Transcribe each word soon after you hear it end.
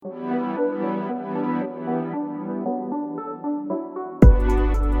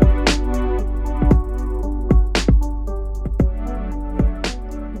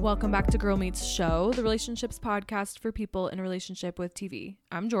welcome back to Girl Meets Show, the relationships podcast for people in a relationship with TV.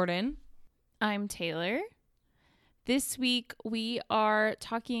 I'm Jordan. I'm Taylor. This week we are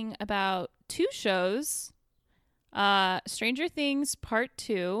talking about two shows, Stranger Things Part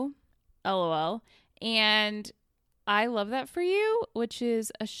 2, LOL, and I Love That For You, which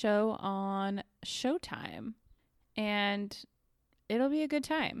is a show on Showtime, and it'll be a good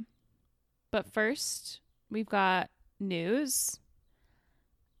time. But first, we've got news.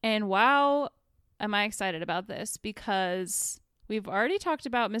 And wow, am I excited about this, because we've already talked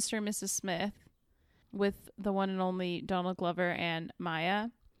about Mr. and Mrs. Smith with the one and only Donald Glover and Maya.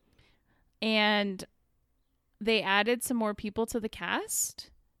 And they added some more people to the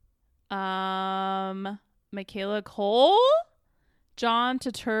cast. Michaela Cole, John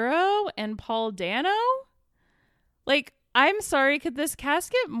Turturro, and Paul Dano. Like, I'm sorry, could this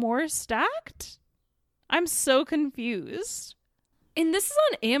cast get more stacked? I'm so confused. And this is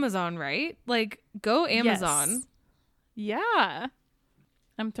on Amazon, right? Like, go Amazon. Yes. Yeah.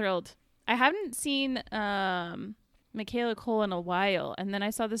 I'm thrilled. I haven't seen Michaela Cole in a while. And then I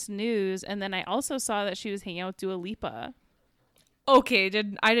saw this news. And then I also saw that she was hanging out with Dua Lipa. Okay,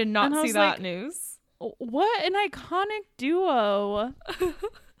 I did not see that like, news. What an iconic duo.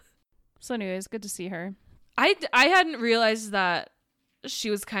 So anyways, good to see her. I hadn't realized that she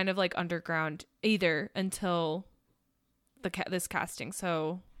was kind of like underground either until this casting.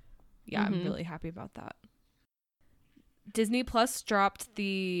 So yeah, I'm really happy about that. Disney Plus dropped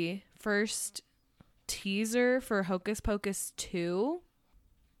the first teaser for Hocus Pocus 2.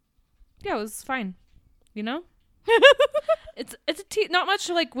 Yeah, it was fine. You know? it's not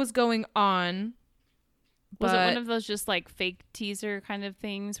much like was going on. Was it one of those just like fake teaser kind of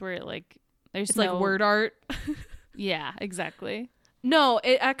things where like there's like word art? Yeah, exactly. No,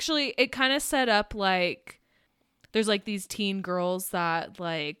 it kind of set up like there's like these teen girls that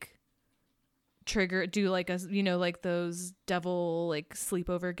like do like a, you know, like those devil like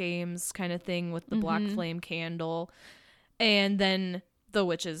sleepover games kind of thing with the black flame candle, and then the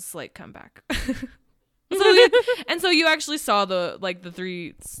witches like come back. So you actually saw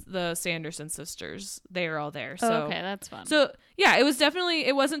the Sanderson sisters. They are all there. So okay, that's fun. So yeah,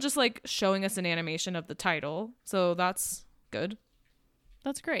 it wasn't just like showing us an animation of the title. So that's good.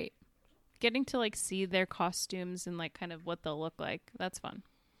 That's great. Getting to like see their costumes and like kind of what they'll look like. That's fun.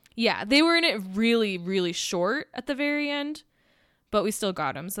 Yeah, they were in it really, really short at the very end, but we still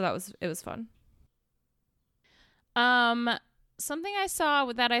got them. So it was fun. Something I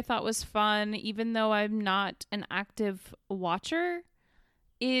saw that I thought was fun, even though I'm not an active watcher,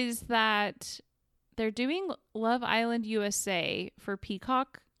 is that they're doing Love Island USA for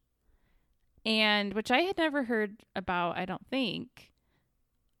Peacock, and which I had never heard about, I don't think.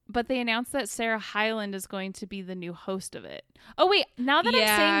 But they announced that Sarah Hyland is going to be the new host of it. Oh, wait. Now that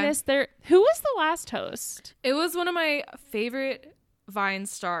I'm saying this, who was the last host? It was one of my favorite Vine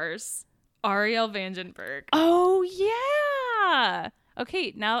stars, Ariel Vandenberg. Oh, yeah.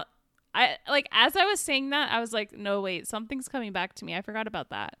 Okay. Now, as I was saying that, I was like, no, wait. Something's coming back to me. I forgot about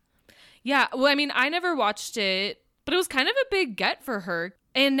that. Yeah. Well, I mean, I never watched it, but it was kind of a big get for her.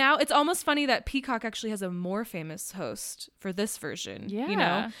 And now it's almost funny that Peacock actually has a more famous host for this version. Yeah. You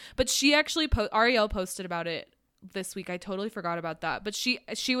know? But she actually, Ariel posted about it this week. I totally forgot about that. But she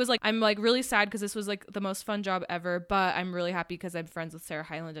was like, I'm like really sad because this was like the most fun job ever. But I'm really happy because I'm friends with Sarah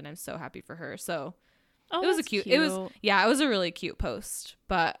Hyland and I'm so happy for her. So it was cute. It was a really cute post.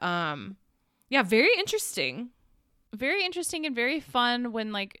 But yeah, very interesting. Very interesting and very fun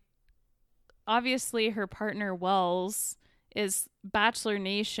when like, obviously her partner Wells is Bachelor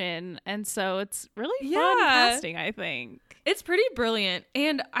Nation, and so it's really fun casting, I think. It's pretty brilliant.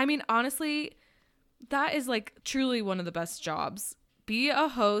 And I mean, honestly, that is like truly one of the best jobs. Be a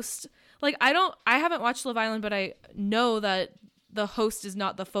host. Like I haven't watched Love Island, but I know that the host is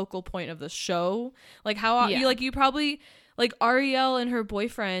not the focal point of the show. Like you probably like Ariel and her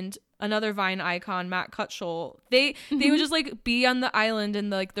boyfriend, another Vine icon, Matt Cutshall, they would just like be on the island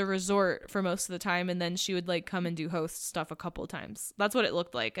in like the resort for most of the time, and then she would like come and do host stuff a couple times. That's what it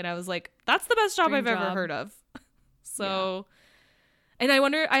looked like, and I was like, that's the best job I've ever heard of. So yeah.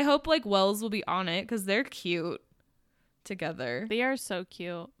 And I hope like Wells will be on it because they're cute together. They are so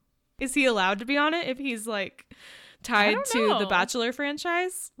cute. Is he allowed to be on it if he's like tied to the Bachelor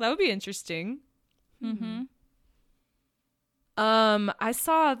franchise? That would be interesting. I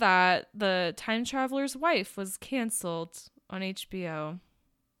saw that the Time Traveler's Wife was canceled on HBO.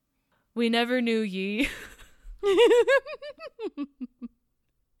 We never knew ye.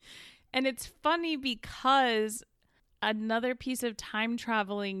 And it's funny because another piece of time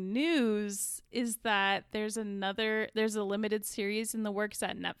traveling news is that there's a limited series in the works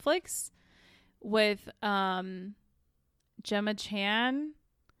at Netflix with Gemma Chan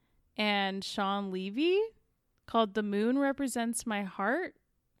and Sean Levy called The Moon Represents My Heart.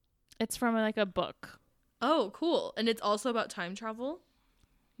 It's from like a book. Oh, cool. And it's also about time travel?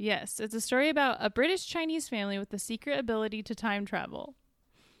 Yes, it's a story about a British Chinese family with the secret ability to time travel.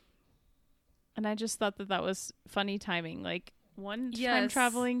 And I just thought that was funny timing. Like, one time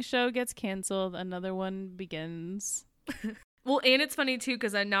traveling show gets canceled, another one begins. Well, and it's funny too,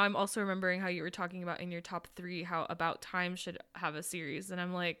 because now I'm also remembering how you were talking about in your top 3 how About Time should have a series. And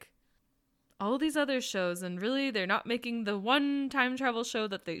I'm like, all these other shows, and really they're not making the one time travel show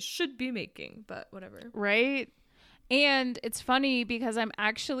that they should be making, but whatever. Right? And it's funny because I'm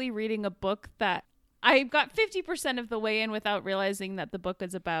actually reading a book that I got 50% of the way in without realizing that the book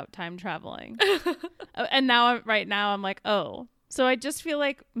is about time traveling. And right now I'm like, oh. So I just feel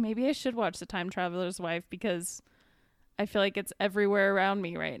like maybe I should watch The Time Traveler's Wife because I feel like it's everywhere around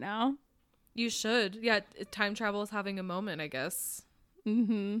me right now. You should. Yeah, time travel is having a moment, I guess.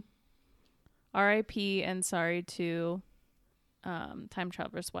 Mm-hmm. R.I.P. and sorry to Time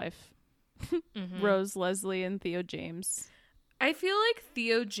Traveler's Wife. Mm-hmm. Rose Leslie and Theo James. I feel like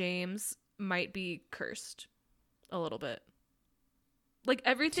Theo James might be cursed a little bit. Like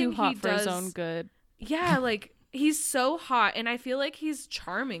everything too hot he for does, his own good. Yeah, like he's so hot, and I feel like he's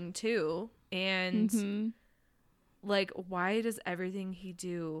charming too. And like, why does everything he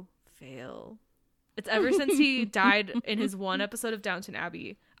do fail? It's ever since he died in his one episode of Downton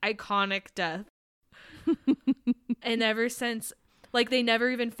Abbey, iconic death. And ever since, like, they never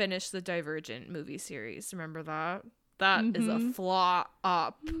even finished the Divergent movie series. Remember that? That is a flop.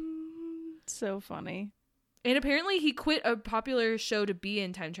 So funny. And apparently he quit a popular show to be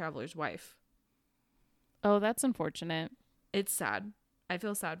in Time Traveler's Wife. Oh, that's unfortunate. It's sad. I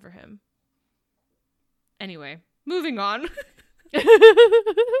feel sad for him. Anyway, moving on.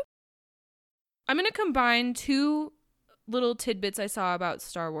 I'm going to combine 2 little tidbits I saw about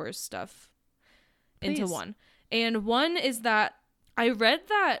Star Wars stuff into one. And one is that I read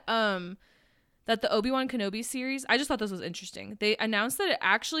that that the Obi-Wan Kenobi series, I just thought this was interesting. They announced that it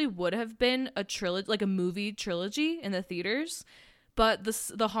actually would have been a trilogy, like a movie trilogy in the theaters, but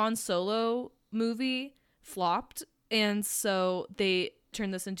the Han Solo movie flopped, and so they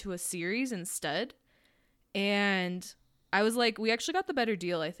turned this into a series instead. And I was like, we actually got the better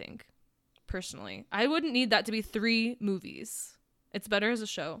deal, I think, personally. I wouldn't need that to be 3 movies. It's better as a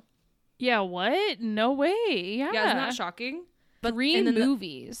show. Yeah, what? No way. Yeah, isn't that shocking? But 3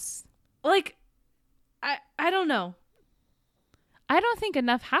 movies. I don't know. I don't think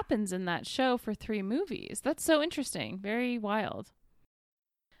enough happens in that show for 3 movies. That's so interesting. Very wild.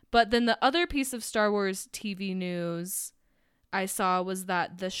 But then the other piece of Star Wars TV news I saw was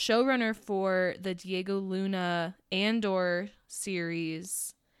that the showrunner for the Diego Luna Andor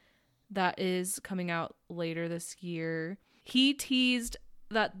series that is coming out later this year, he teased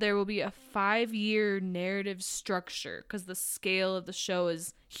that there will be a 5-year narrative structure because the scale of the show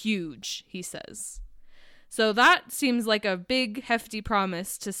is huge, he says. So that seems like a big, hefty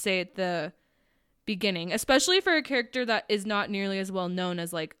promise to say at the beginning, especially for a character that is not nearly as well known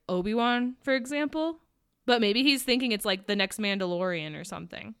as like Obi-Wan, for example. But maybe he's thinking it's like the next Mandalorian or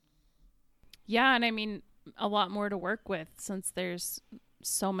something. Yeah, and I mean, a lot more to work with since there's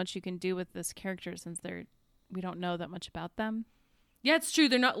so much you can do with this character since we don't know that much about them. Yeah, it's true.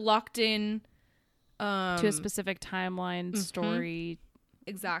 They're not locked in to a specific timeline, story.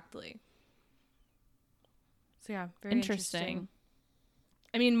 Exactly. So yeah, very interesting.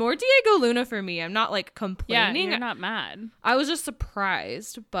 I mean, more Diego Luna for me. I'm not like complaining. Yeah, you're not mad. I was just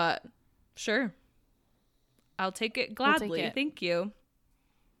surprised, but sure. I'll take it gladly. We'll take it. Thank you.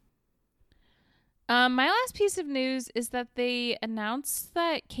 My last piece of news is that they announced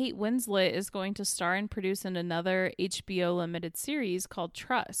that Kate Winslet is going to star and produce in another HBO limited series called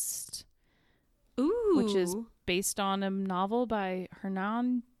Trust. Ooh. Which is based on a novel by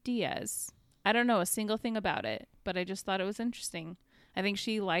Hernan Diaz. I don't know a single thing about it, but I just thought it was interesting. I think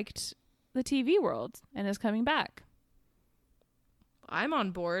she liked the TV world and is coming back. I'm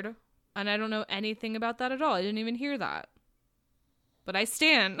on board, and I don't know anything about that at all. I didn't even hear that. But I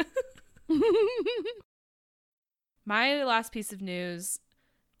stand. My last piece of news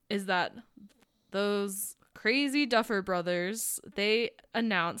is that those crazy Duffer Brothers, they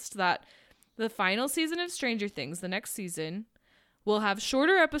announced that the final season of Stranger Things, the next season, will have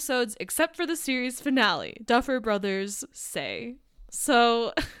shorter episodes except for the series finale, Duffer Brothers say.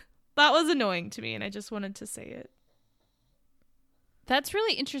 So that was annoying to me, and I just wanted to say it. That's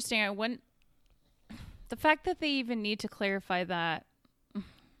really interesting. The fact that they even need to clarify that.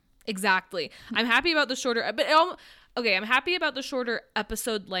 Exactly. I'm happy about the shorter, I'm happy about the shorter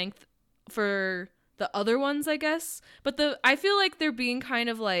episode length for the other ones, I guess. But I feel like they're being kind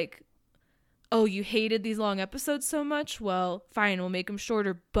of like, oh, you hated these long episodes so much? Well, fine, we'll make them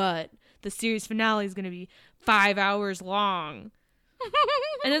shorter, but the series finale is going to be 5 hours long.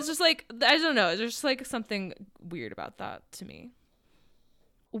 And it's just like, I don't know. There's just like something weird about that to me.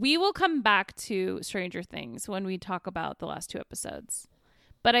 We will come back to Stranger Things when we talk about the last 2 episodes.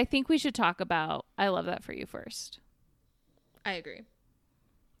 But I think we should talk about I Love That For You first. I agree.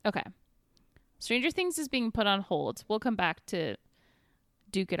 Okay. Stranger Things is being put on hold. We'll come back to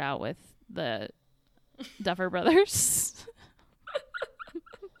duke it out with the Duffer Brothers.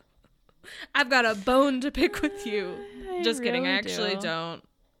 I've got a bone to pick with you. Just kidding. I actually don't.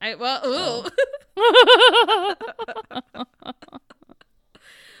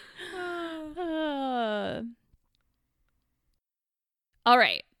 All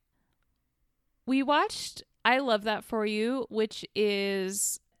right. We watched I Love That For You, which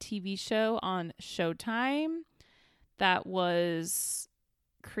is a TV show on Showtime that was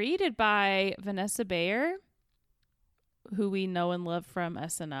created by Vanessa Bayer, who we know and love from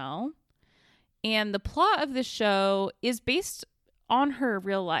SNL. And the plot of the show is based on her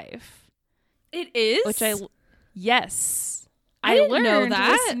real life. It is? Yes. I didn't know learned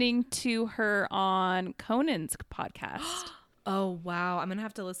that. listening to her on Conan's podcast. Oh, wow. I'm going to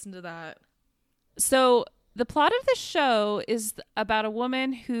have to listen to that. So the plot of the show is about a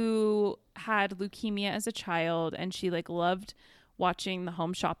woman who had leukemia as a child, and she loved watching the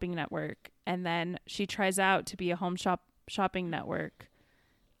Home Shopping Network. And then she tries out to be a Home Shopping Network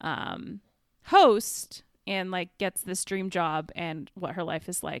host and gets this dream job and what her life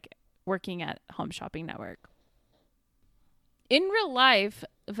is like working at Home Shopping Network. In real life,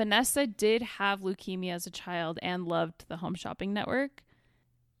 Vanessa did have leukemia as a child and loved the Home Shopping Network.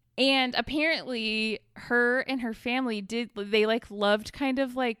 And apparently her and her family loved kind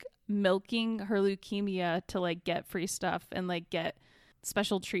of milking her leukemia to get free stuff and get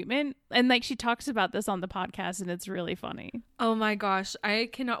special treatment. And she talks about this on the podcast, and it's really funny. Oh my gosh. I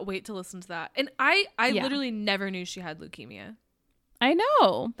cannot wait to listen to that. And I literally never knew she had leukemia. I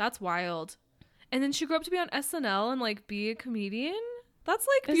know. That's wild. And then she grew up to be on SNL and be a comedian. That's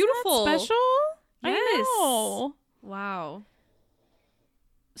Isn't beautiful. that special? Yes. I know. Wow.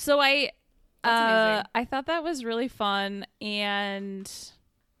 So That's amazing. I thought that was really fun. And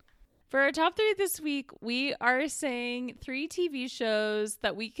for our top 3 this week, we are saying 3 TV shows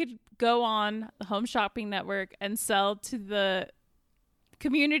that we could go on the Home Shopping Network and sell to the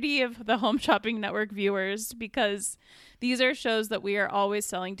community of the Home Shopping Network viewers, because these are shows that we are always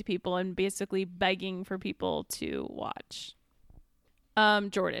selling to people and basically begging for people to watch.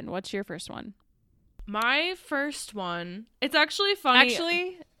 Jordan, what's your first one? My first one, it's actually funny.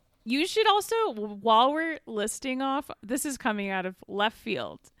 Actually, you should also, while we're listing off, this is coming out of left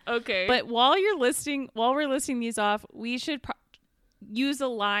field. Okay. But while we're listing these off, we should use a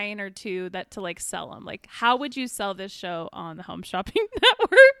line or two to sell them. How would you sell this show on the Home Shopping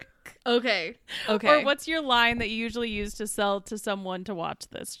Network? Okay. Or what's your line that you usually use to sell to someone to watch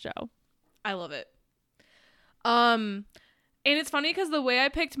this show? I love it. And it's funny because the way I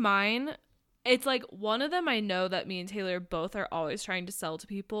picked mine, it's one of them I know that me and Taylor both are always trying to sell to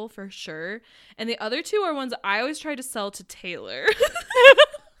people for sure. And the other 2 are ones I always try to sell to Taylor.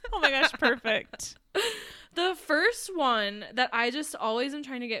 Oh my gosh, perfect. The first one that I just always am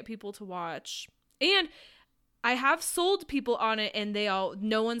trying to get people to watch, and I have sold people on it and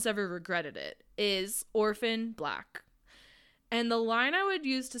no one's ever regretted it, is Orphan Black. And the line I would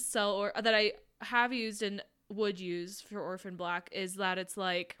use to sell, or that I have used and would use for Orphan Black, is that it's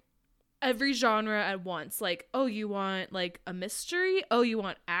every genre at once. Oh, you want a mystery? Oh, you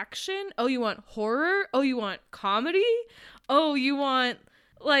want action? Oh, you want horror? Oh, you want comedy? Oh, you want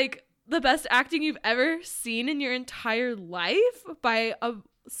the best acting you've ever seen in your entire life by a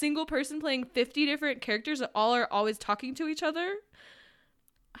single person playing 50 different characters that all are always talking to each other?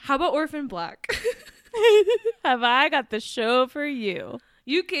 How about Orphan Black? Have I got the show for you?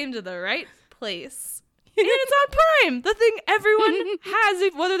 You came to the right place. And it's on Prime, the thing everyone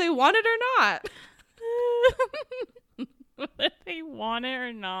has, whether they want it or not. Whether they want it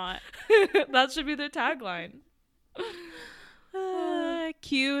or not. That should be their tagline.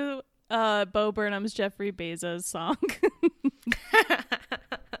 Cue Bo Burnham's Jeffrey Bezos song.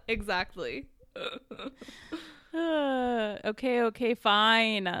 Exactly. Okay,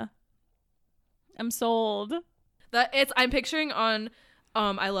 fine. I'm sold. I'm picturing on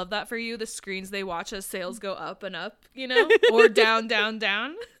I Love That For You, the screens they watch as sales go up and up, or down, down,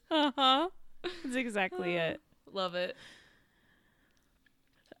 down. Uh-huh. That's exactly it. Love it.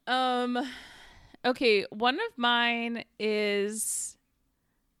 Okay, one of mine is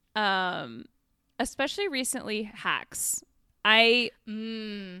especially recently, Hacks. I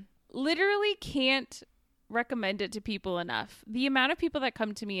literally can't recommend it to people enough. The amount of people that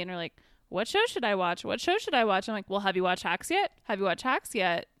come to me and are like, what show should I watch? What show should I watch? I'm like, well, have you watched Hacks yet? Have you watched Hacks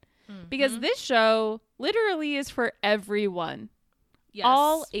yet? Because this show literally is for everyone. Yes.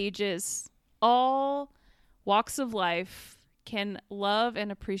 All ages, all walks of life can love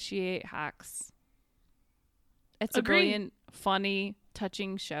and appreciate Hacks. It's a brilliant, funny,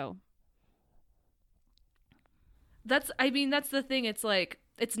 touching show. That's the thing. It's like,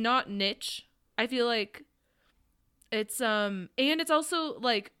 it's not niche. I feel like it's, and it's also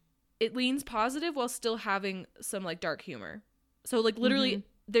like, it leans positive while still having some like dark humor. So like literally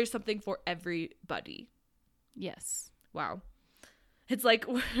there's something for everybody. Yes. Wow. It's like,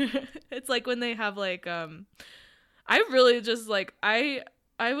 it's like when they have like, I really just like, I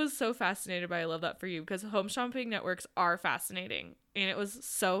was so fascinated by I Love That For You because home shopping networks are fascinating. And it was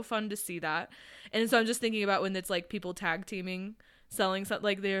so fun to see that. And so I'm just thinking about when it's like people tag teaming, selling something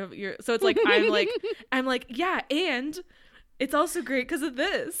like so it's like, I'm like, yeah. And it's also great because of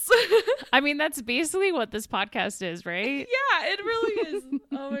this. I mean, that's basically what this podcast is, right? Yeah, it really is.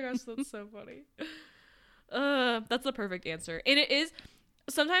 Oh my gosh, that's so funny. That's the perfect answer. And it is.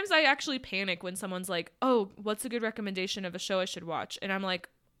 Sometimes I actually panic when someone's like, oh, what's a good recommendation of a show I should watch? And I'm like,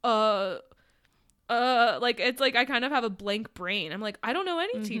 like, it's like I kind of have a blank brain. I'm like, I don't know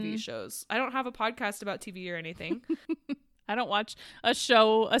any TV shows. I don't have a podcast about TV or anything. I don't watch a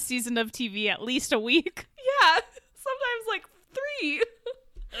season of TV at least a week. Yeah, sometimes like 3.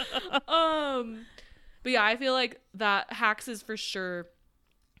 But yeah, I feel like that Hacks is for sure.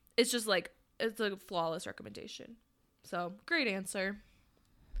 It's just like, it's a flawless recommendation. So great answer.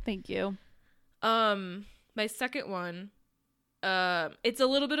 Thank you. My second one, it's a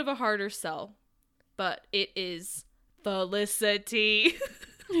little bit of a harder sell, but it is Felicity.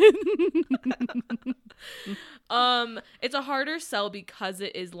 It's a harder sell because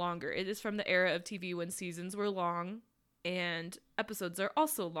it is longer. It is from the era of TV when seasons were long and episodes are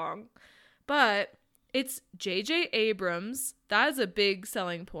also long. But it's J.J. Abrams. That is a big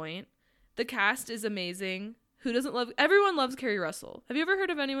selling point. The cast is amazing. Everyone loves Kerry Russell. Have you ever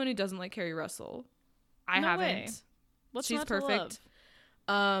heard of anyone who doesn't like Kerry Russell? I haven't. She's perfect.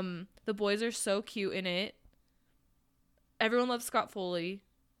 The boys are so cute in it. Everyone loves Scott Foley,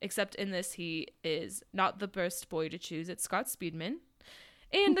 except in this he is not the best boy to choose. It's Scott Speedman.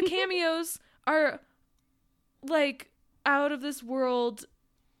 And the cameos are like out of this world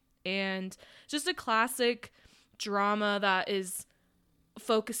and just a classic drama that is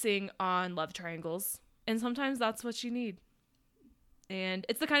focusing on love triangles. And sometimes that's what you need. And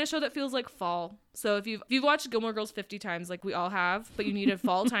it's the kind of show that feels like fall. So if you've watched Gilmore Girls 50 times, like we all have, but you need a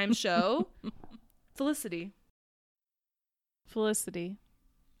fall time show, Felicity.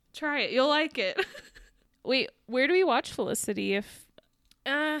 Try it. You'll like it. Wait, where do we watch Felicity if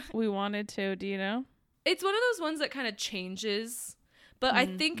we wanted to? Do you know? It's one of those ones that kind of changes, but I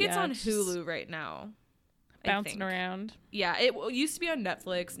think it's on Hulu right now. Bouncing around. Yeah, it used to be on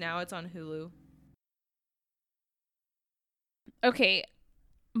Netflix. Now it's on Hulu. Okay,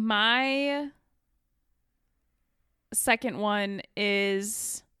 my second one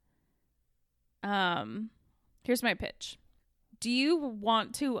is, here's my pitch. Do you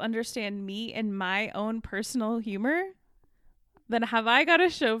want to understand me and my own personal humor? Then have I got a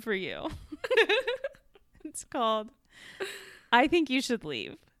show for you. It's called I Think You Should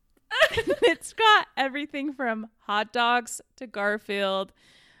Leave. It's got everything from hot dogs to Garfield.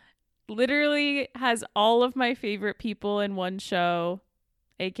 Literally has all of my favorite people in one show,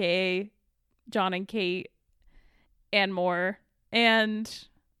 aka John and Kate and more. And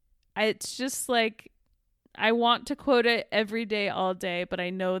it's just like, I want to quote it every day, all day, but I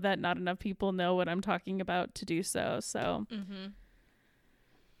know that not enough people know what I'm talking about to do so. So,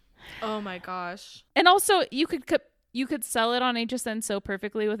 Oh my gosh! And also, you could sell it on HSN so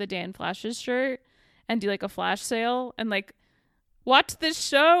perfectly with a Dan Flash's shirt and do like a flash sale and like watch this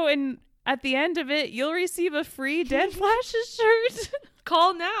show, and at the end of it, you'll receive a free Dan Flash's shirt.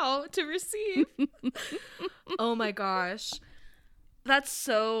 Call now to receive. Oh my gosh. That's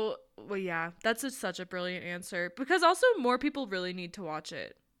so, well, yeah, that's such a brilliant answer because also more people really need to watch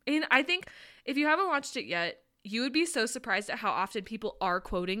it. And I think if you haven't watched it yet, you would be so surprised at how often people are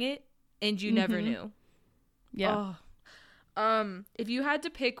quoting it and you never knew. Yeah. Oh. If you had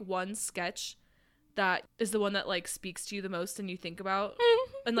to pick one sketch that is the one that like speaks to you the most and you think about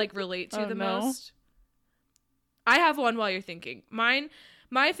and like relate to most. I have one while you're thinking. Mine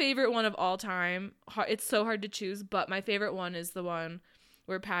My favorite one of all time, it's so hard to choose, but my favorite one is the one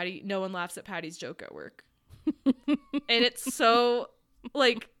where no one laughs at Patty's joke at work. And it's so,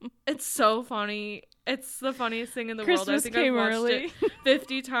 like, it's so funny. It's the funniest thing in the world. I think I've watched it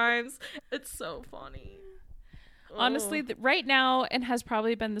 50 times. It's so funny. Honestly, right now, and has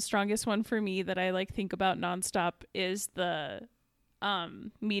probably been the strongest one for me that I like think about nonstop, is the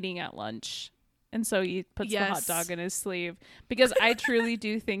meeting at lunch. And so he puts the hot dog in his sleeve, because I truly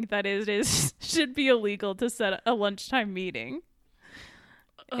do think that it should be illegal to set a lunchtime meeting.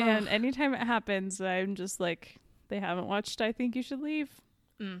 And anytime it happens, I'm just like, they haven't watched I Think You Should Leave.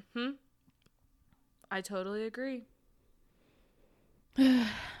 Mm-hmm. I totally agree.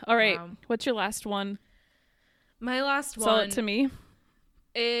 All right. Wow. What's your last one? My last one. Sell it to me.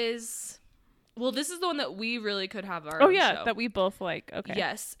 Is, well, this is the one that we really could have our own show. That we both like. Okay.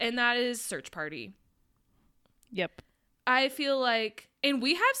 Yes. And that is Search Party. Yep. I feel like, and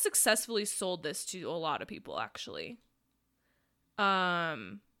we have successfully sold this to a lot of people, actually.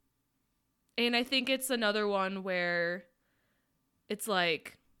 And I think it's another one where it's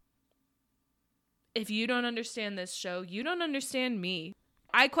like, if you don't understand this show, you don't understand me.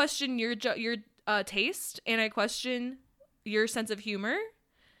 I question your taste, and I question your sense of humor,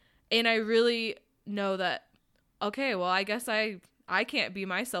 and I really know that, okay, well, I guess I can't be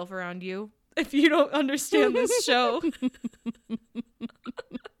myself around you if you don't understand this show.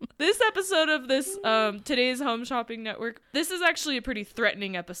 This episode of this today's Home Shopping Network, this is actually a pretty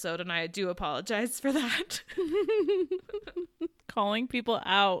threatening episode, and I do apologize for that. Calling people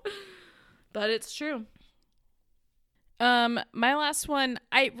out. But it's true. My last one,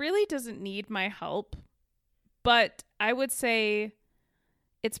 it really doesn't need my help, but I would say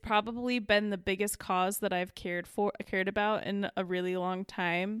it's probably been the biggest cause that I've cared about in a really long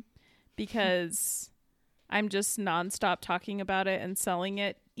time, because I'm just nonstop talking about it and selling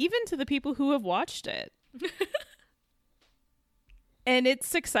it, even to the people who have watched it. And it's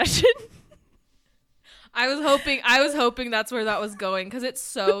Succession. I was hoping that's where that was going, because it's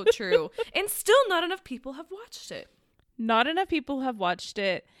so true. And still not enough people have watched it. Not enough people have watched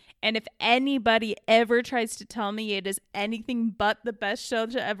it. And if anybody ever tries to tell me it is anything but the best show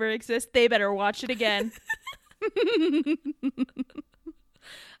to ever exist, they better watch it again.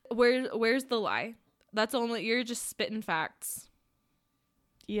 Where's the lie? That's only, you're just spitting facts.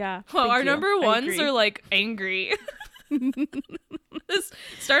 Yeah. Well, our number ones are like angry. This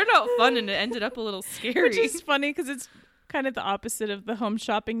started out fun and it ended up a little scary. Which is funny because it's kind of the opposite of the Home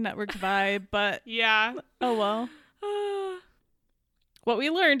Shopping Network vibe, but yeah. Oh well. What we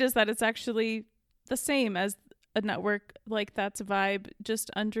learned is that it's actually the same as a network like that's vibe, just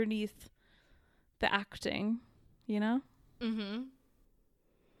underneath the acting, you know? Mm-hmm.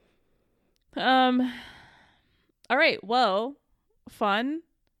 All right, well, fun.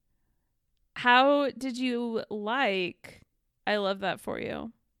 How did you like I Love That For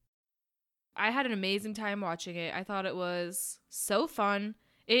You? I had an amazing time watching it. I thought it was so fun.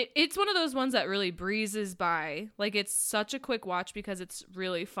 It's one of those ones that really breezes by. Like, it's such a quick watch because it's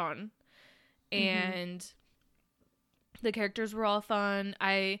really fun. And the characters were all fun.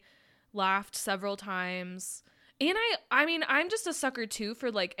 I laughed several times. And I mean, I'm just a sucker too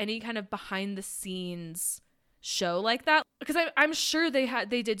for like any kind of behind the scenes show like that, because I'm sure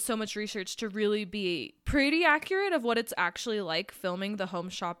they did so much research to really be pretty accurate of what it's actually like filming the home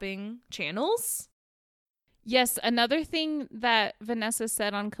shopping channels. Yes, another thing that Vanessa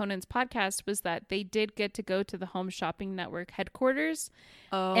said on Conan's podcast was that they did get to go to the Home Shopping Network headquarters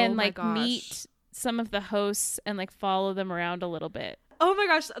and like meet some of the hosts and like follow them around a little bit. Oh my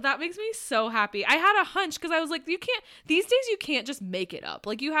gosh, that makes me so happy. I had a hunch because I was like, these days you can't just make it up.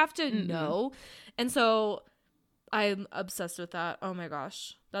 Like, you have to know. And so I'm obsessed with that. Oh my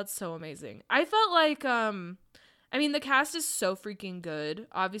gosh, that's so amazing. I felt like, I mean, the cast is so freaking good.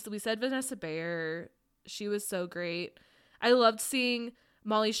 Obviously, we said Vanessa Bayer. She was so great. I loved seeing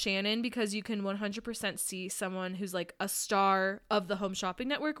Molly Shannon because you can 100% see someone who's like a star of the Home Shopping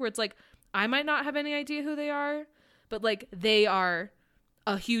Network, where it's like, I might not have any idea who they are, but like they are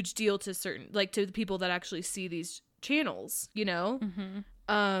a huge deal to certain, like to the people that actually see these channels, you know?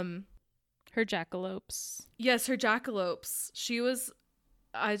 Her jackalopes. Yes, her jackalopes. She was,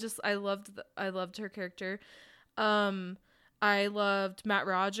 I loved her character. I loved Matt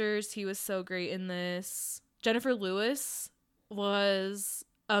Rogers. He was so great in this. Jennifer Lewis was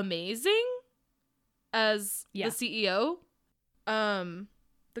amazing as the CEO. The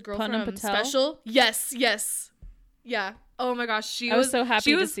girl Poonam from Patel? Special. Yes. Yeah. Oh my gosh. I was so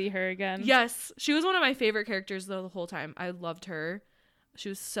happy to see her again. Yes. She was one of my favorite characters the whole time. I loved her. She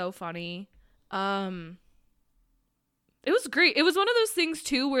was so funny. It was great. It was one of those things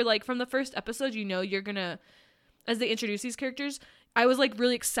too where like from the first episode, you know, you're gonna, as they introduce these characters, I was like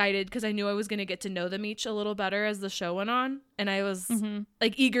really excited because I knew I was gonna get to know them each a little better as the show went on, and I was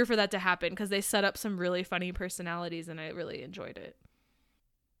like eager for that to happen because they set up some really funny personalities and I really enjoyed it.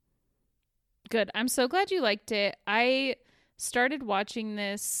 Good. I'm so glad you liked it. I started watching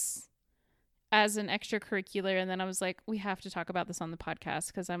this as an extracurricular, and then I was like, we have to talk about this on the podcast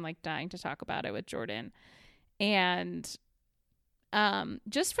because I'm like dying to talk about it with Jordan. And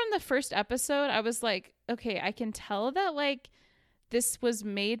just from the first episode, I was like, okay, I can tell that like this was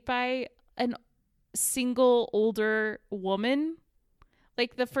made by an single older woman.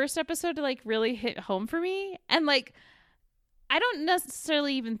 Like the first episode like really hit home for me, and like I don't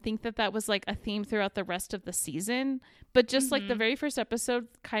necessarily even think that was like a theme throughout the rest of the season, but just like the very first episode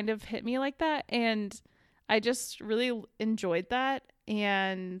kind of hit me like that, and I just really enjoyed that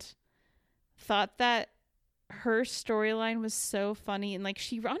and thought that her storyline was so funny, and like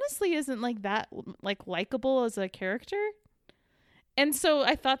she honestly isn't like that like likable as a character. And so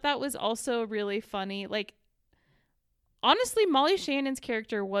I thought that was also really funny. Like honestly, Molly Shannon's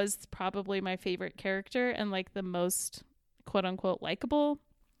character was probably my favorite character and like the most quote unquote likable.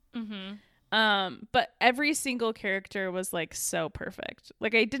 But every single character was like so perfect.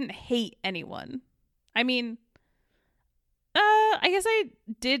 Like I didn't hate anyone. I mean, I guess I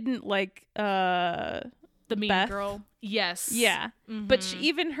didn't like The mean Beth. girl. Yes. Yeah. But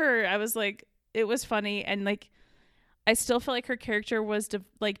even her, I was like, it was funny. And like, I still feel like her character was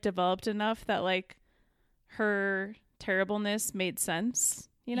developed enough that like her terribleness made sense,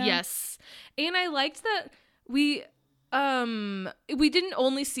 you know? Yes. And I liked that we didn't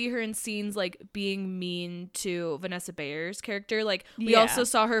only see her in scenes like being mean to Vanessa Bayer's character. Like we also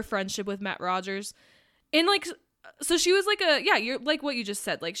saw her friendship with Matt Rogers. And like so she was like you're like what you just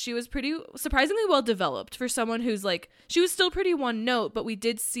said. Like she was pretty surprisingly well developed for someone who's like, she was still pretty one note, but we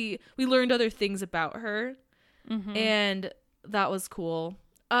learned other things about her. And that was cool.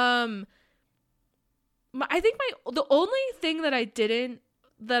 I think the only thing that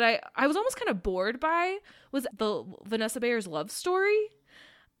I was almost kind of bored by was the Vanessa Bayer's love story.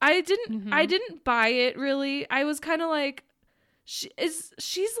 I didn't buy it really. I was kind of like, she's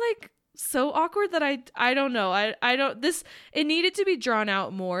like so awkward that I don't know. It needed to be drawn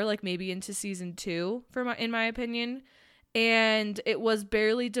out more, like maybe into season 2 in my opinion. And it was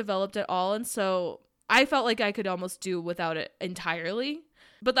barely developed at all. And so I felt like I could almost do without it entirely.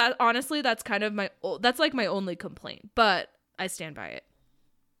 But that honestly, that's kind of that's like my only complaint, but I stand by it.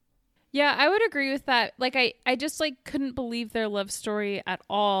 Yeah, I would agree with that. Like I just like couldn't believe their love story at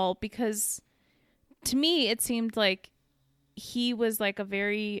all, because to me it seemed like he was like a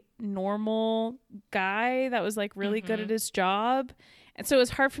very normal guy that was like really good at his job. And so it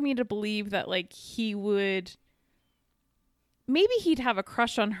was hard for me to believe that like maybe he'd have a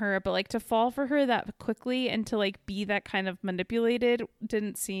crush on her, but like to fall for her that quickly and to like be that kind of manipulated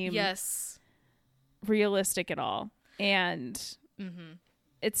didn't seem realistic at all. And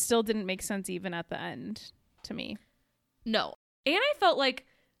it still didn't make sense even at the end to me. No. And I felt like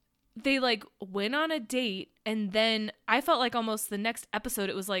they like went on a date, and then I felt like almost the next episode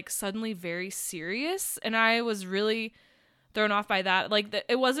it was like suddenly very serious, and I was really thrown off by that. Like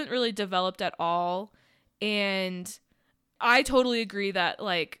it wasn't really developed at all. And I totally agree that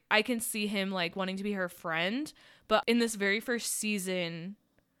like I can see him like wanting to be her friend, but in this very first season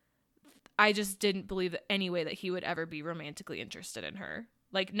I just didn't believe that any way that he would ever be romantically interested in her.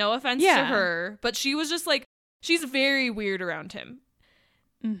 Like no offense to her, but she was just like, she's very weird around him.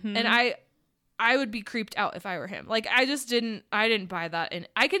 And I would be creeped out if I were him. Like I didn't buy that. And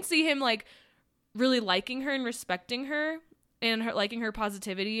I can see him like really liking her and respecting her and her liking her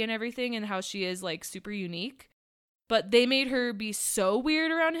positivity and everything and how she is like super unique. But they made her be so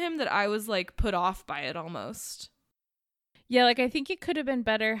weird around him that I was like put off by it almost. Yeah, like I think it could have been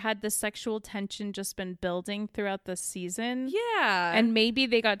better had the sexual tension just been building throughout the season. Yeah. And maybe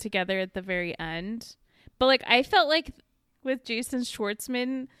they got together at the very end. But like I felt like with Jason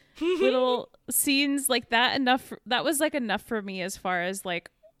Schwartzman little scenes like that was like enough for me as far as like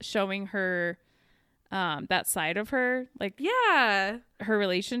showing her that side of her, like her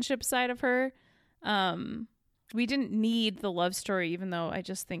relationship side of her. We didn't need the love story, even though I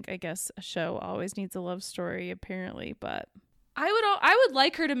guess a show always needs a love story apparently, but I would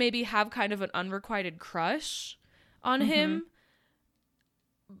like her to maybe have kind of an unrequited crush on him,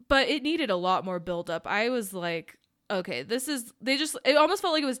 but it needed a lot more build up. I was like, okay, it almost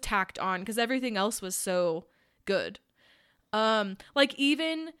felt like it was tacked on because everything else was so good. Like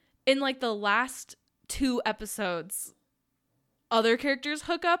even in like the last 2 episodes, other characters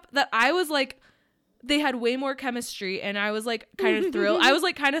hook up that I was like, they had way more chemistry, and I was like kind of thrilled. I was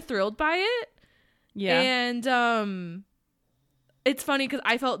like kind of thrilled by it. Yeah. And it's funny because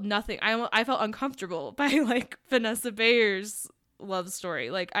I felt nothing. I felt uncomfortable by like Vanessa Bayer's love story.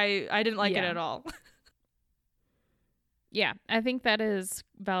 Like I didn't like it at all. Yeah, I think that is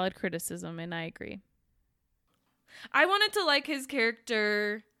valid criticism, and I agree. I wanted to like his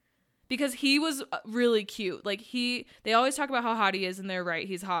character because he was really cute. Like they always talk about how hot he is, and they're right,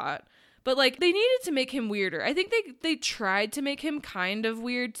 he's hot. But like they needed to make him weirder. I think they tried to make him kind of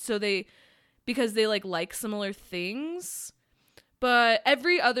weird because they like similar things. But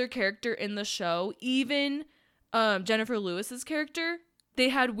every other character in the show, even Jennifer Lewis's character, they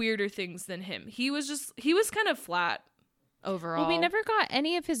had weirder things than him. He was kind of flat overall. Well, we never got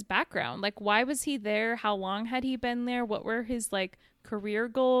any of his background. Like, why was he there? How long had he been there? What were his like career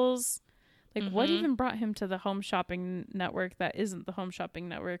goals? Like, what even brought him to the Home Shopping Network that isn't the Home Shopping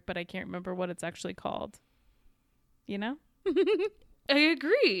Network, but I can't remember what it's actually called. You know? I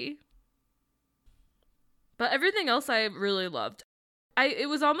agree. But everything else I really loved. It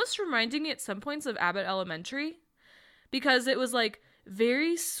was almost reminding me at some points of Abbott Elementary, because it was like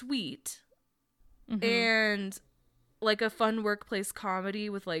very sweet and like a fun workplace comedy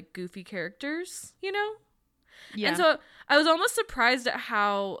with like goofy characters, you know? Yeah. And so I was almost surprised at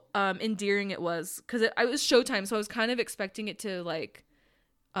how endearing it was, because it was Showtime, so I was kind of expecting it to like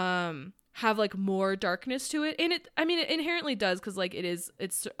have like more darkness to it. And it inherently does, because like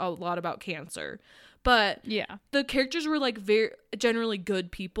it's a lot about cancer. But yeah, the characters were like very generally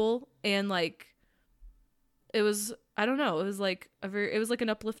good people, and like it was, I don't know, it was like an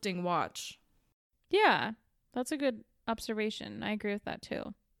uplifting watch. Yeah, that's a good observation. I agree with that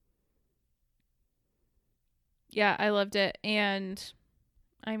too. Yeah, I loved it. And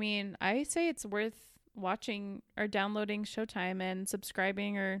I mean, I say it's worth watching or downloading Showtime and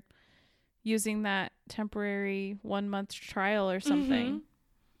subscribing or using that temporary 1-month trial or something.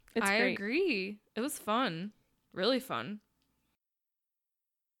 It's great. I agree. It was fun. Really fun.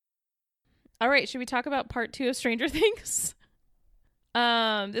 All right, should we talk about part 2 of Stranger Things?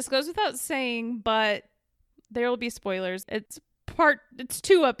 This goes without saying, but there will be spoilers. It's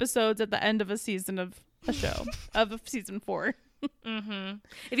 2 episodes at the end of a season of a show of season 4.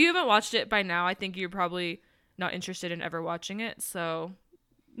 If you haven't watched it by now, I think you're probably not interested in ever watching it. So,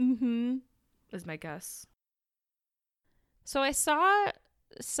 is my guess. So I saw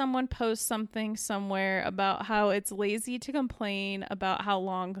someone post something somewhere about how it's lazy to complain about how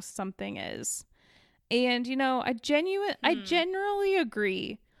long something is. And, you know, I generally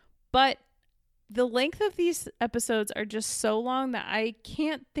agree, but the length of these episodes are just so long that I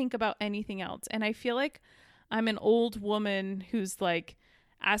can't think about anything else. And I feel like I'm an old woman who's like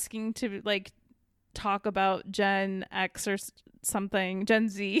asking to like talk about Gen X or something, Gen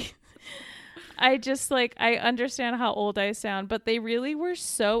Z. I just like, I understand how old I sound, but they really were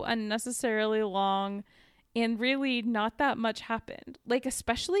so unnecessarily long, and really not that much happened. Like,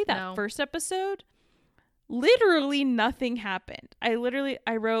 especially that first episode, literally nothing happened. I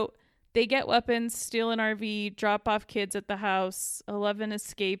wrote, they get weapons, steal an RV, drop off kids at the house, 11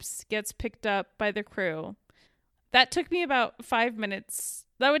 escapes, gets picked up by the crew. That took me about 5 minutes.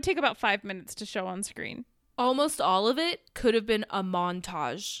 That would take about 5 minutes to show on screen. Almost all of it could have been a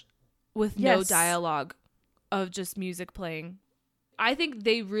montage with no dialogue, of just music playing. I think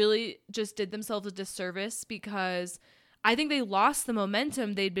they really just did themselves a disservice, because I think they lost the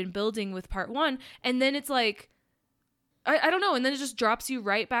momentum they'd been building with part 1. And then it's like, I don't know. And then it just drops you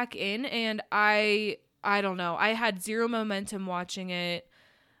right back in. And I don't know. I had zero momentum watching it.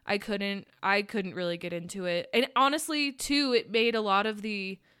 I couldn't really get into it. And honestly, too, it made a lot of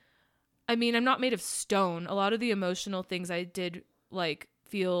I'm not made of stone. A lot of the emotional things I did like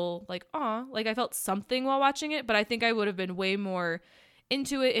feel like, like I felt something while watching it, but I think I would have been way more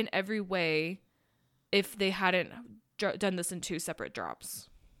into it in every way if they hadn't done this in 2 separate drops.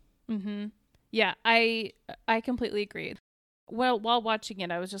 Yeah, I completely agree. Well, while watching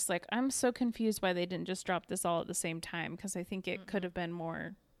it, I was just like, I'm so confused why they didn't just drop this all at the same time, because I think it could have been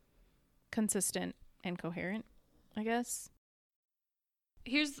more consistent and coherent, I guess.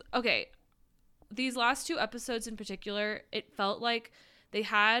 These last 2 episodes in particular, it felt like they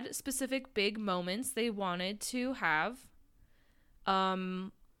had specific big moments they wanted to have.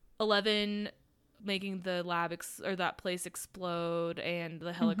 11 making the lab or that place explode, and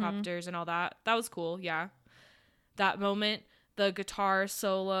the helicopters and all that. That was cool, yeah. That moment, the guitar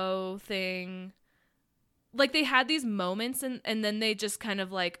solo thing. Like, they had these moments, and then they just kind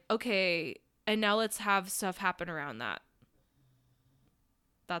of like, okay, and now let's have stuff happen around that.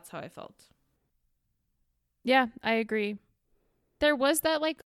 That's how I felt. Yeah, I agree. There was that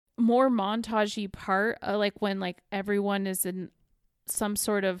like more montagey part, like when like everyone is in some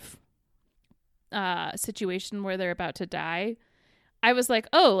sort of situation where they're about to die, I was like,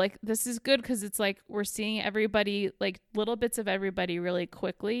 oh, like this is good because it's like we're seeing everybody, like little bits of everybody really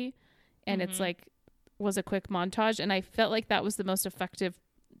quickly, and it's like was a quick montage, and I felt like that was the most effective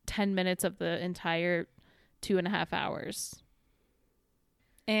 10 minutes of the entire 2.5 hours.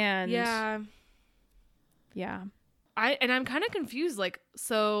 And yeah, I'm kind of confused. Like,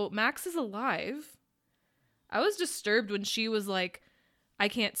 so Max is alive. I was disturbed when she was like, I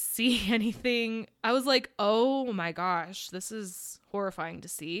can't see anything. I was like, oh my gosh, this is horrifying to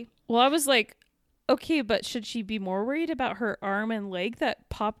see. Well, I was like, okay, but should she be more worried about her arm and leg that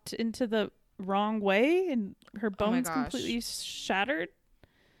popped into the wrong way and her bones completely shattered?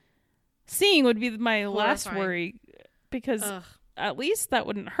 Seeing would be my last worry, because at least that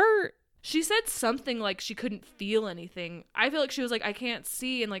wouldn't hurt. She said something like she couldn't feel anything. I feel like she was like, I can't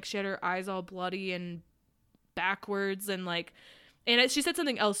see, and like she had her eyes all bloody and backwards, and like, and she said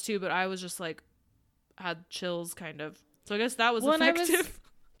something else too, but I was just like, had chills kind of. So I guess that was effective.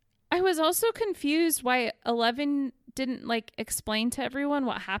 I was also confused why 11 didn't like explain to everyone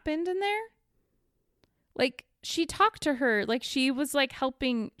what happened in there. Like, she talked to her, like she was like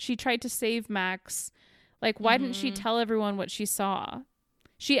helping, she tried to save Max. Like, why didn't she tell everyone what she saw?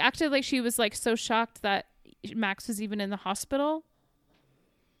 She acted like she was like so shocked that Max was even in the hospital.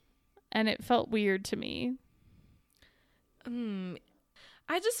 And it felt weird to me.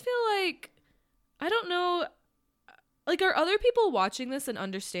 I just feel like, I don't know, like, are other people watching this and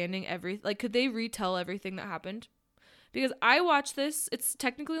understanding like, could they retell everything that happened? Because I watched this, it's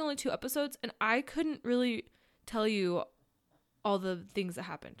technically only 2 episodes, and I couldn't really tell you all the things that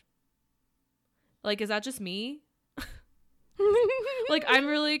happened. Like, is that just me? Like, I'm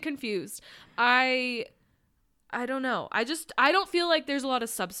really confused. I don't know. I don't feel like there's a lot of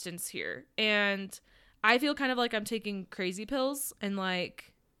substance here. And I feel kind of like I'm taking crazy pills, and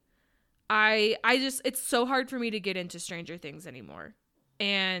like I just, it's so hard for me to get into Stranger Things anymore.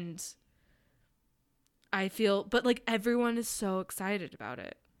 And I feel, but like everyone is so excited about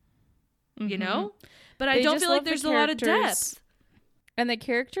it, you know? But I don't feel like there's a lot of depth. And the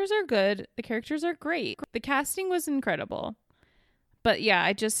characters are good. The characters are great. The casting was incredible. But yeah,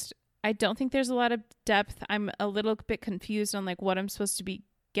 I don't think there's a lot of depth. I'm a little bit confused on like what I'm supposed to be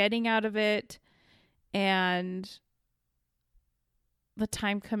getting out of it. And the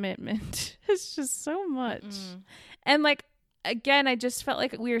time commitment is just so much. And like, again, I just felt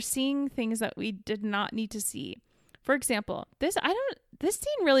like we were seeing things that we did not need to see. For example, this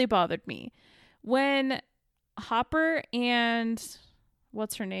scene really bothered me when Hopper and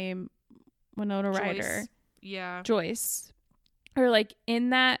what's her name? Winona Ryder. Yeah. Joyce are like in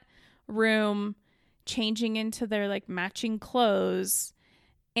that room changing into their like matching clothes.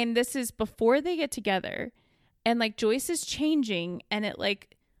 And this is before they get together. And like Joyce is changing, and it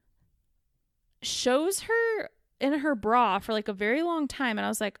like shows her in her bra for like a very long time. And I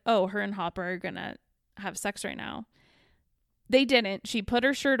was like, oh, her and Hopper are gonna have sex right now. They didn't. She put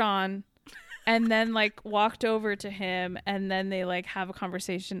her shirt on and then like walked over to him, and then they like have a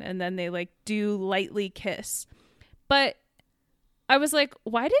conversation, and then they like do lightly kiss. But I was like,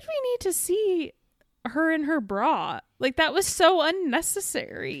 why did we need to see her in her bra? Like, that was so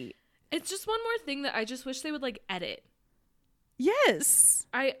unnecessary. It's just one more thing that I just wish they would like edit. Yes.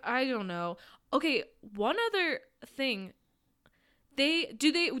 I don't know. Okay, one other thing.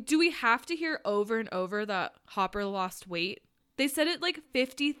 Do we have to hear over and over that Hopper lost weight? They said it like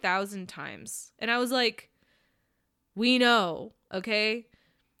 50,000 times. And I was like, we know, okay?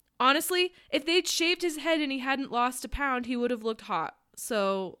 Honestly, if they'd shaved his head and he hadn't lost a pound, he would have looked hot.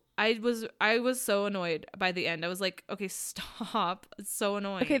 So I was so annoyed by the end. I was like, okay, stop. It's so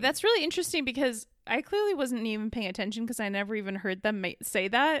annoying. Okay, that's really interesting because I clearly wasn't even paying attention because I never even heard them say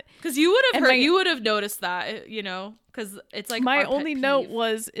that. Because you would have noticed that, you know, because it's like my only note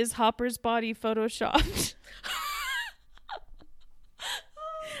was, is Hopper's body photoshopped?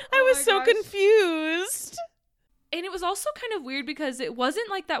 I was so confused. And it was also kind of weird because it wasn't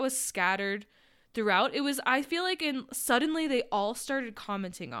like that was scattered throughout. It was, I feel like suddenly they all started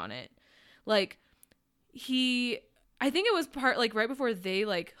commenting on it. Like I think it was part like right before they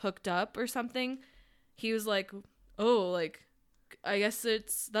like hooked up or something. He was like, oh, like, I guess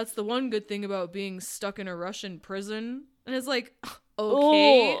that's the one good thing about being stuck in a Russian prison. And it's like,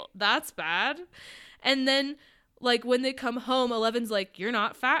 okay, that's bad. And then like when they come home, Eleven's like, you're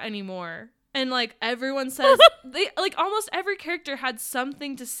not fat anymore. And like everyone says, they like almost every character had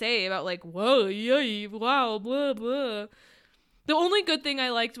something to say about like, whoa, yay, wow, blah, blah. The only good thing I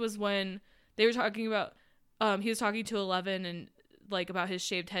liked was when they were talking about, he was talking to 11 and like about his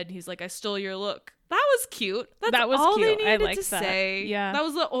shaved head, and he's like, I stole your look. That was cute. That was all cute. they I needed liked to that. say. Yeah. That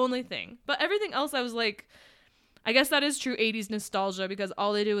was the only thing. But everything else, I was like, I guess that is true 80s nostalgia, because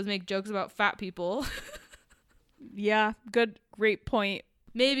all they did was make jokes about fat people. Yeah, great point.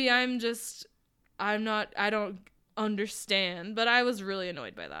 Maybe I don't understand, but I was really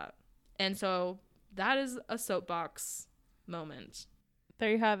annoyed by that. And so that is a soapbox moment.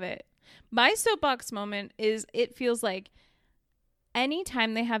 There you have it. My soapbox moment is, it feels like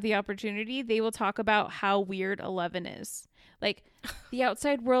anytime they have the opportunity, they will talk about how weird Eleven is. Like, the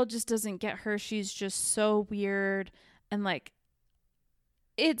outside world just doesn't get her. She's just so weird. And like,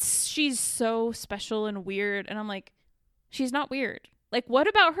 she's so special and weird. And I'm like, she's not weird. Like, what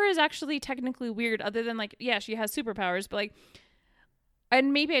about her is actually technically weird, other than like, yeah, she has superpowers, but like,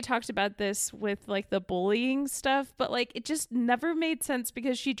 and maybe I talked about this with like the bullying stuff, but like, it just never made sense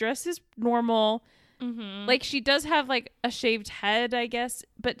because she dresses normal. Mm-hmm. Like, she does have like a shaved head, I guess,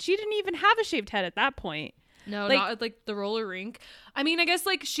 but she didn't even have a shaved head at that point. No, like, not at like the roller rink. I mean, I guess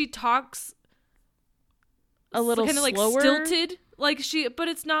like she talks a little kind of like slower. stilted, like but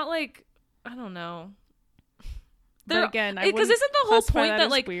it's not like, I don't know. But again, because isn't the whole point that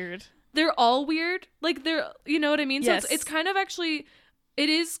like weird? They're all weird, like they're, you know what I mean? Yes. So it's kind of actually, it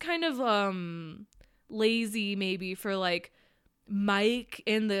is kind of lazy maybe for like Mike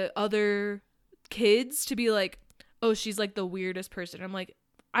and the other kids to be like, oh, she's like the weirdest person. I'm like,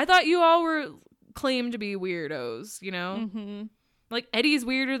 I thought you all were claimed to be weirdos, you know? Mm-hmm. Like, Eddie's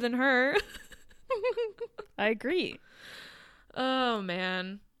weirder than her. I agree. Oh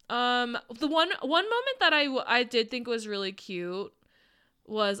man. The one moment that I did think was really cute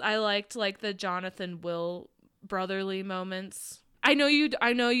was, I liked like the Jonathan Will brotherly moments. I know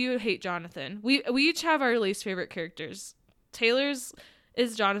you hate Jonathan. We each have our least favorite characters. Taylor's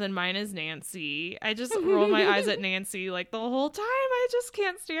is Jonathan, mine is Nancy. I just roll my eyes at Nancy like the whole time. I just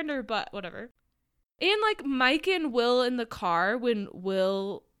can't stand her, but whatever. And like Mike and Will in the car, when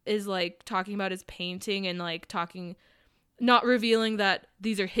Will is like talking about his painting and like not revealing that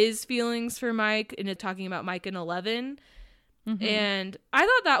these are his feelings for Mike, and talking about Mike and 11. Mm-hmm. And I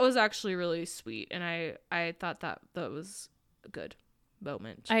thought that was actually really sweet, and I thought that was a good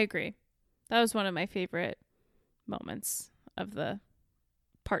moment. I agree. That was one of my favorite moments of the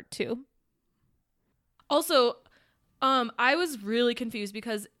part 2. Also, I was really confused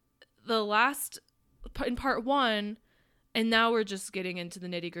because in part 1, and now we're just getting into the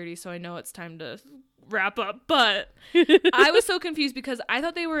nitty-gritty, so I know it's time to wrap up, but I was so confused because I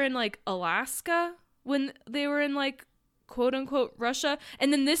thought they were in like Alaska when they were in like quote unquote Russia,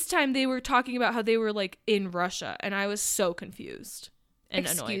 and then this time they were talking about how they were like in Russia, and I was so confused and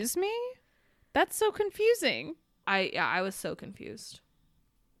annoyed. Excuse me? That's so confusing. I was so confused.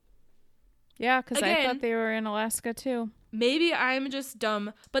 Yeah, because I thought they were in Alaska too. Maybe I'm just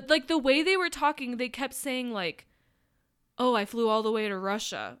dumb, but like the way they were talking, they kept saying like, oh, I flew all the way to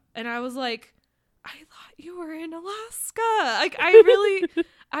Russia, and I was like, I thought you were in Alaska. Like,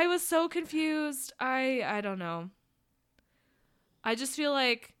 I was so confused. I don't know. I just feel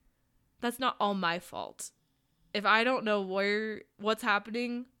like that's not all my fault. If I don't know what's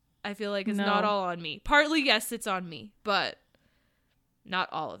happening, I feel like it's not all on me. Partly, yes, it's on me, but not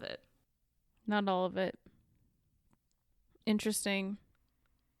all of it. Not all of it. Interesting.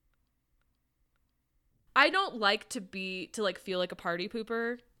 I don't like to like feel like a party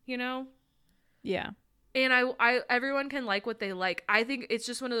pooper, you know? Yeah. And I everyone can like what they like. I think it's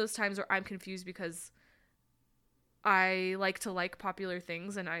just one of those times where I'm confused because I like to like popular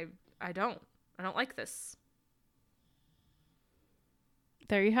things, and I don't like this.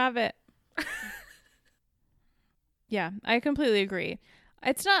 There you have it. Yeah, I completely agree.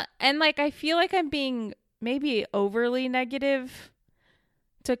 It's not, and like, I feel like I'm being maybe overly negative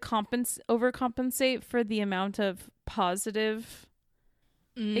to overcompensate for the amount of positive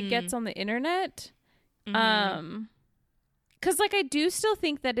it gets on the internet. Mm-hmm. 'Cause like, I do still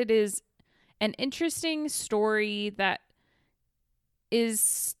think that it is an interesting story that is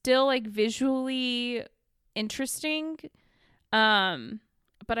still like visually interesting.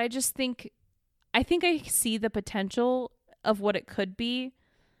 But I just think I see the potential of what it could be,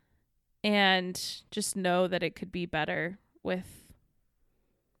 and just know that it could be better with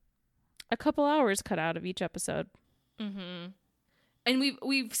a couple hours cut out of each episode. Mm-hmm. And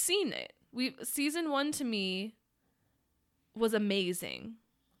we've seen it. Season 1 to me was amazing.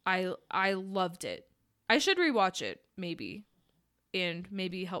 I loved it. I should rewatch it maybe, and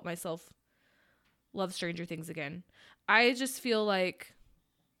maybe help myself love Stranger Things again. I just feel like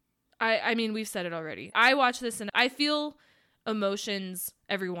I mean, we've said it already. I watch this and I feel emotions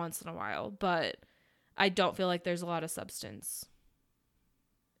every once in a while, but I don't feel like there's a lot of substance.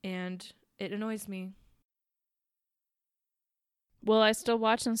 and it annoys me. Will I still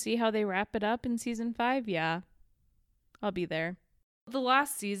watch and see how they wrap it up in season 5? Yeah. I'll be there. The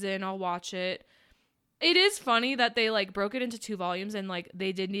last season, I'll watch it. It is funny that they like broke it into 2 volumes and like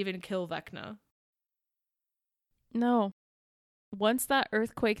they didn't even kill Vecna. No. Once that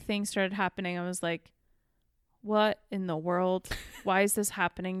earthquake thing started happening, I was like, what in the world? Why is this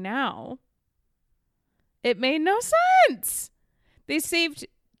happening now? It made no sense. They saved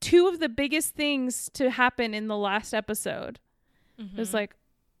 2 of the biggest things to happen in the last episode. It was like,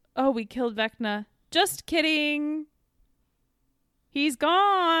 oh, we killed Vecna. Just kidding. He's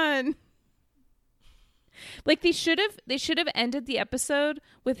gone. Like they should have ended the episode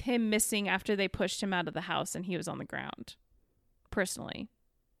with him missing after they pushed him out of the house and he was on the ground. Personally.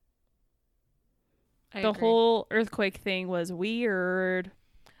 I the agree. whole earthquake thing was weird.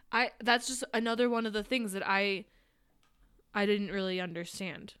 That's just another one of the things that I didn't really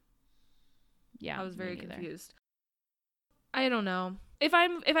understand. Yeah. I was very me neither. confused. I don't know. If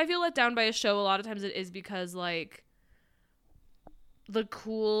I feel let down by a show, a lot of times it is because like the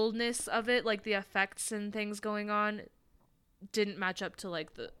coolness of it, like the effects and things going on, didn't match up to like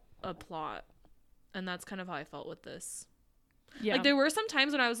a plot. And that's kind of how I felt with this. Yeah. Like there were some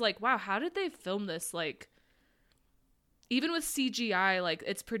times when I was like, wow, how did they film this? Like even with CGI, like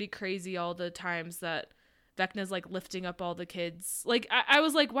it's pretty crazy all the times that Vecna's like lifting up all the kids. Like I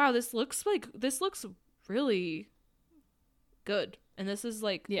was like, wow, this looks really good. And this is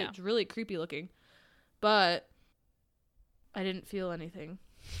like, it's really creepy looking. But I didn't feel anything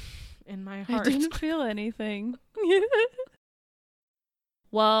in my heart. I didn't feel anything.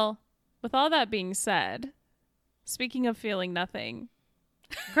 Well, with all that being said, speaking of feeling nothing,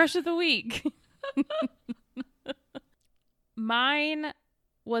 crush of the week. Mine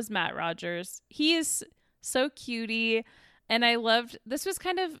was Matt Rogers. He is so cutie, and I loved, this was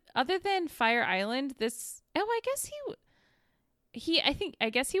kind of, other than Fire Island, I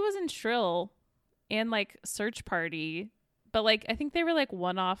guess he was in Shrill and like Search Party, but like I think they were like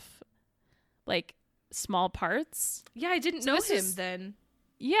one-off like small parts. Yeah, I didn't know him then.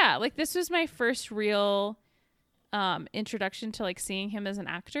 Yeah, like this was my first real introduction to like seeing him as an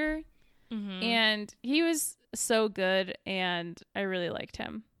actor. Mm-hmm. And he was so good and I really liked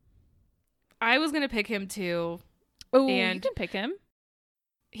him. I was going to pick him too. Oh, you can pick him.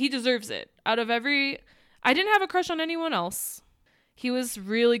 He deserves it. I didn't have a crush on anyone else. He was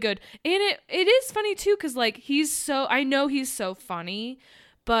really good. And it is funny too cuz like I know he's so funny,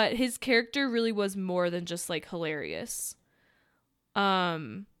 but his character really was more than just like hilarious.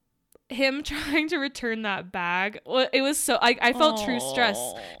 Him trying to return that bag, it was so I felt true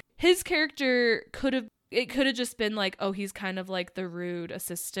stress. His character could have just been like, oh, he's kind of like the rude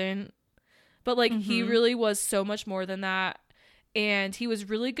assistant, but like he really was so much more than that, and he was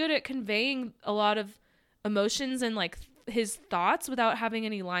really good at conveying a lot of emotions and like his thoughts without having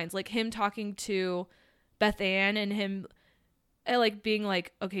any lines. Like him talking to Beth Ann and him like being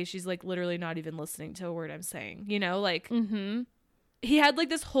like, okay, she's like literally not even listening to a word I'm saying, you know, like he had like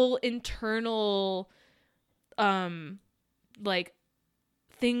this whole internal like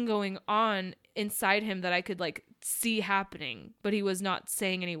thing going on inside him that I could like see happening, but he was not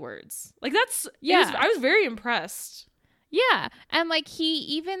saying any words. Like I was very impressed. Yeah. And like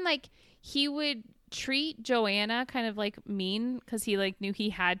he would treat Joanna kind of like mean because he like knew he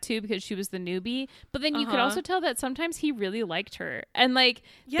had to because she was the newbie, but then you could also tell that sometimes he really liked her, and like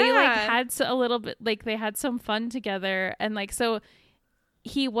they like had a little bit, like they had some fun together, and like so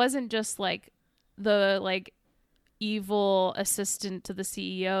he wasn't just like the like evil assistant to the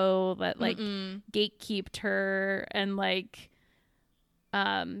CEO that like gatekeeped her and like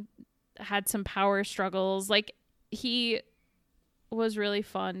had some power struggles. Like he was really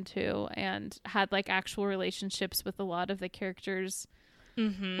fun too and had like actual relationships with a lot of the characters,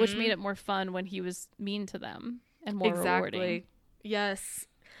 which made it more fun when he was mean to them and more rewarding. Yes.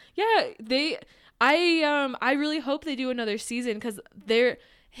 Yeah, I really hope they do another season because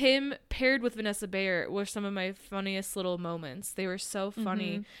him paired with Vanessa Bayer were some of my funniest little moments. They were so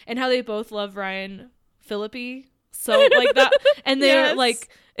funny. And how they both love Ryan Phillippe. So like that, and they're like,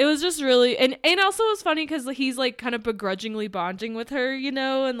 it was just really, and also it was funny because he's like kind of begrudgingly bonding with her, you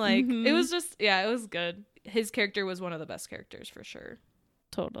know, and like it was just, it was good. His character was one of the best characters for sure.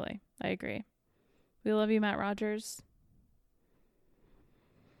 Totally, I agree. We love you, Matt Rogers.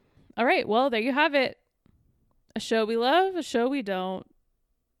 All right, well, there you have it. A show we love, a show we don't,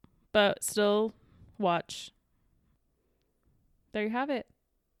 but still watch. There you have it.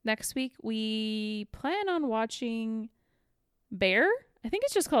 Next week, we plan on watching Bear. I think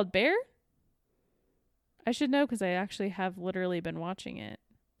it's just called Bear. I should know because I actually have literally been watching it.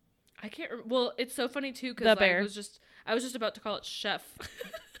 I can't. Well, it's so funny too The because Bear. I was just about to call it Chef, but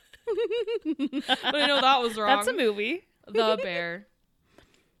I know that was wrong. That's a movie. The Bear.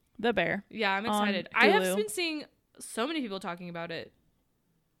 The Bear. Yeah, I'm On excited. I have Hulu. been seeing so many people talking about it,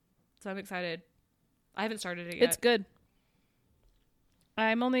 so I'm excited. I haven't started it yet. It's good.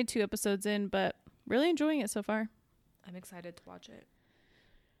 I'm only 2 episodes in, but really enjoying it so far. I'm excited to watch it.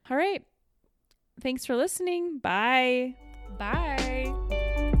 All right. Thanks for listening. Bye. Bye.